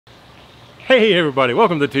Hey everybody,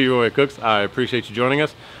 welcome to Two Your Way Cooks. I appreciate you joining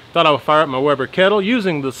us. Thought I would fire up my Weber kettle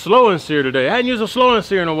using the slow and sear today. I hadn't used a slow and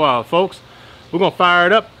sear in a while, folks. We're gonna fire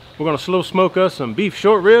it up. We're gonna slow smoke us some beef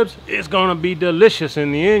short ribs. It's gonna be delicious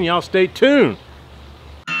in the end. Y'all stay tuned.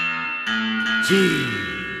 T-Roy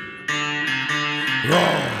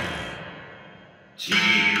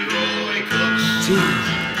Cooks. T-Roy,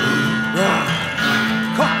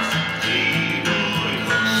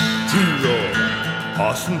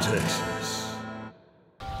 Austin, Texas.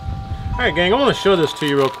 Alright gang, I want to show this to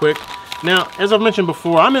you real quick. Now, as I've mentioned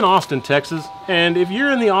before, I'm in Austin, Texas, and if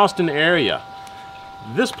you're in the Austin area,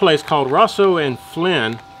 this place called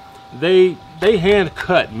Rosso-Flynn, they hand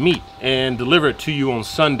cut meat and deliver it to you on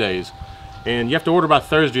Sundays. And you have to order by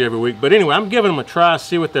Thursday every week. But anyway, I'm giving them a try,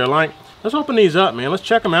 see what they're like. Let's open these up, man. Let's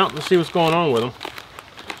check them out. Let's see what's going on with them.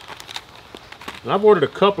 And I've ordered a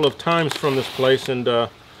couple of times from this place, and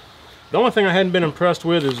the only thing I hadn't been impressed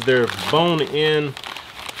with is their bone-in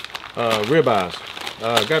ribeyes.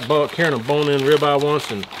 Got carrying a bone-in ribeye once,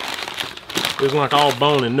 and it was like all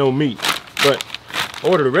bone and no meat. But I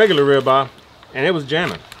ordered a regular ribeye, and it was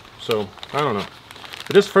jamming. So I don't know.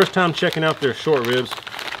 But this is the first time checking out their short ribs.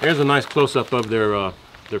 There's a nice close-up of their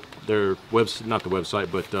website, not the website,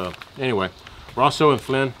 but anyway,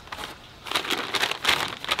 Rosso-Flynn.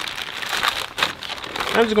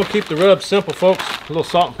 I'm just gonna keep the rub simple, folks. A little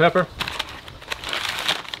salt and pepper,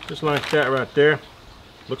 just like that right there.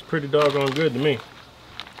 Looks pretty doggone good to me.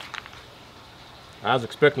 I was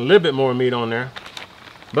expecting a little bit more meat on there,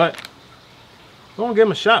 but we're gonna give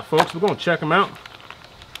them a shot, folks. We're gonna check them out.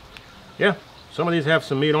 Yeah, some of these have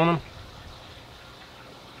some meat on them.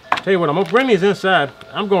 Tell you what, I'm gonna bring these inside.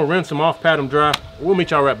 I'm gonna rinse them off, pat them dry. We'll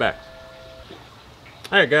meet y'all right back.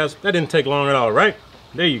 All right, guys, that didn't take long at all, right?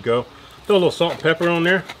 There you go. Throw a little salt and pepper on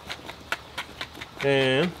there,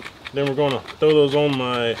 and then we're gonna throw those on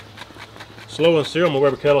my slow and sear on my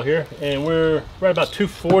Weber kettle here, and we're right about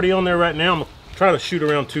 240 on there right now. I'm gonna try to shoot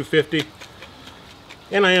around 250,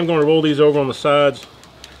 and I am gonna roll these over on the sides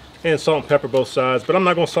and salt and pepper both sides, but I'm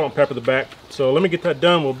not gonna salt and pepper the back. So let me get that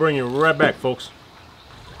done. We'll bring you right back, folks.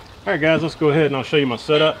 All right, guys, let's go ahead and I'll show you my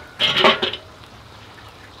setup.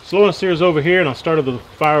 Slow and sear is over here, and I started the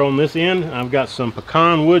fire on this end. I've got some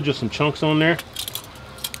pecan wood, just some chunks on there.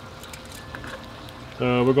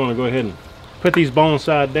 We're going to go ahead and put these bones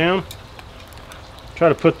side down. Try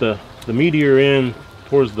to put the meatier end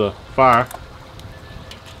towards the fire.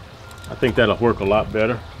 I think that'll work a lot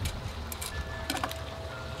better.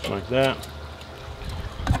 Just like that.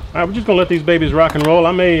 All right, we're just going to let these babies rock and roll.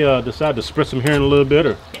 I may decide to spritz them here in a little bit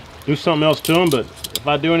or do something else to them, but if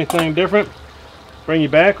I do anything different, bring you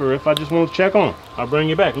back, or if I just want to check on them, I'll bring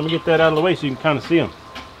you back. Let me get that out of the way so you can kind of see them.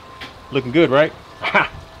 Looking good, right?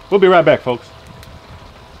 We'll be right back, folks.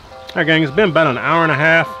 All right, gang, it's been about an hour and a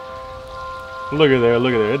half. Look at there,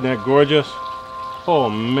 look at there. Isn't that gorgeous? Oh,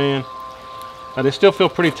 man. Now, they still feel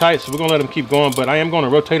pretty tight, so we're going to let them keep going, but I am going to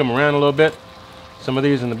rotate them around a little bit. Some of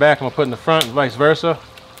these in the back I'm going to put in the front, and vice versa.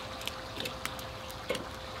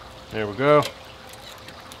 There we go.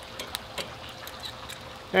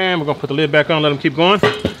 And we're going to put the lid back on, let them keep going.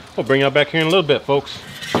 We'll bring y'all back here in a little bit, folks.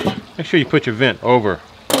 Make sure you put your vent over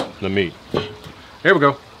the meat. There we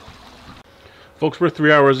go. Folks, we're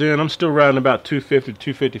 3 hours in. I'm still riding about 250 to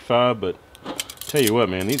 255, but tell you what,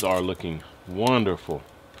 man, these are looking wonderful.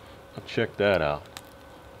 Check that out.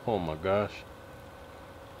 Oh my gosh.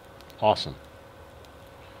 Awesome.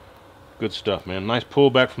 Good stuff, man. Nice pull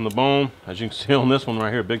back from the bone. As you can see on this one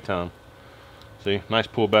right here, big time. See, nice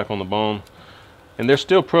pull back on the bone. And they're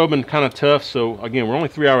still probing, kind of tough. So again, we're only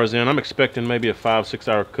 3 hours in. I'm expecting maybe a 5-6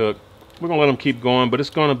 hour cook. We're gonna let them keep going, but it's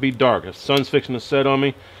gonna be dark. The sun's fixing to set on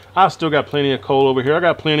me. I've still got plenty of coal over here. I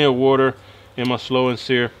got plenty of water in my slow and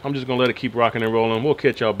sear. I'm just gonna let it keep rocking and rolling. We'll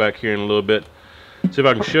catch y'all back here in a little bit. See if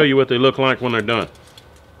I can show you what they look like when they're done.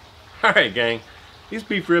 All right, gang. These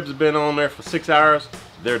beef ribs have been on there for 6 hours.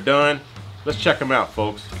 They're done. Let's check them out,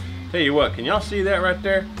 folks. Tell you what, can y'all see that right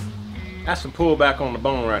there? That's some pullback on the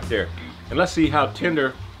bone right there. And let's see how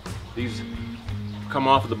tender these come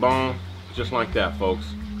off of the bone, just like that, folks.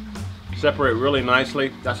 Separate really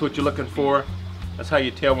nicely. That's what you're looking for. That's how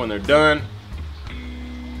you tell when they're done.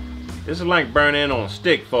 This is like burn-in on a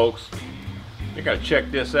stick, folks. You gotta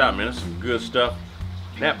check this out, man. This is some good stuff.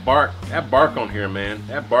 That bark on here, man,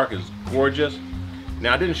 that bark is gorgeous.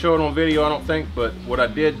 Now, I didn't show it on video, I don't think, but what I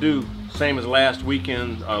did do, same as last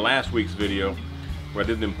week's video, where I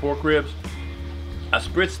did them pork ribs, I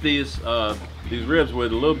spritzed these ribs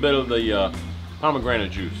with a little bit of the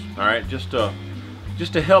pomegranate juice. All right, just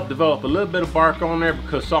to help develop a little bit of bark on there,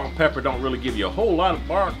 because salt and pepper don't really give you a whole lot of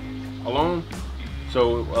bark alone.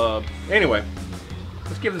 So anyway,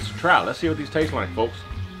 Let's give this a try. Let's see what these taste like, folks.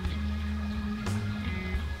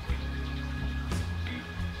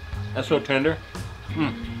 That's so tender.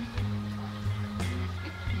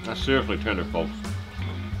 That's seriously tender, folks.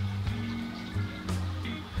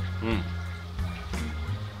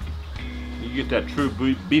 You get that true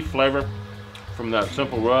beef flavor from that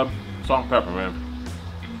simple rub. Salt and pepper, man.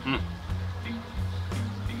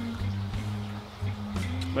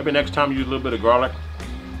 Maybe next time use a little bit of garlic.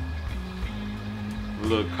 A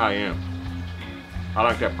little cayenne. I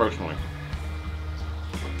like that personally.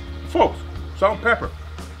 Folks, salt and pepper.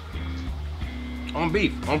 On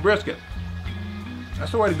beef, on brisket.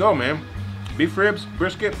 That's the way to go, man. Beef ribs,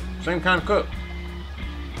 brisket, same kind of cook.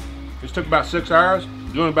 This took about 6 hours,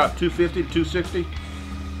 doing about 250 to 260.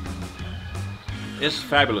 It's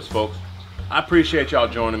fabulous, folks. I appreciate y'all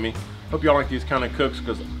joining me. Hope y'all like these kind of cooks,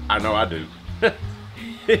 because I know I do.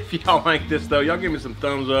 If y'all like this though, y'all give me some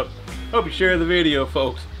thumbs up. Hope you share the video,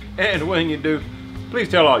 folks. And when you do, please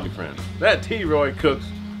tell all your friends that T-Roy cooks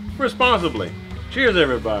responsibly. Cheers,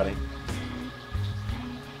 everybody.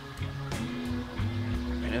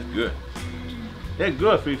 Man, that's good. That's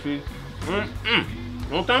good, Fifi.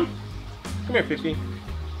 Want some? Come here, Fifi.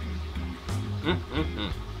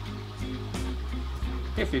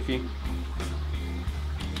 Here, Fifi.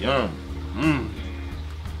 Yum.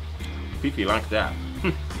 Fifi likes that.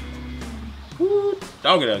 Woo,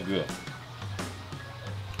 doggy, that's good.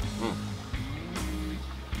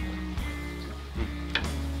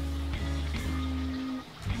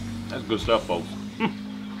 That's good stuff, folks.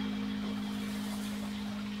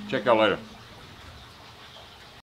 Check y'all later.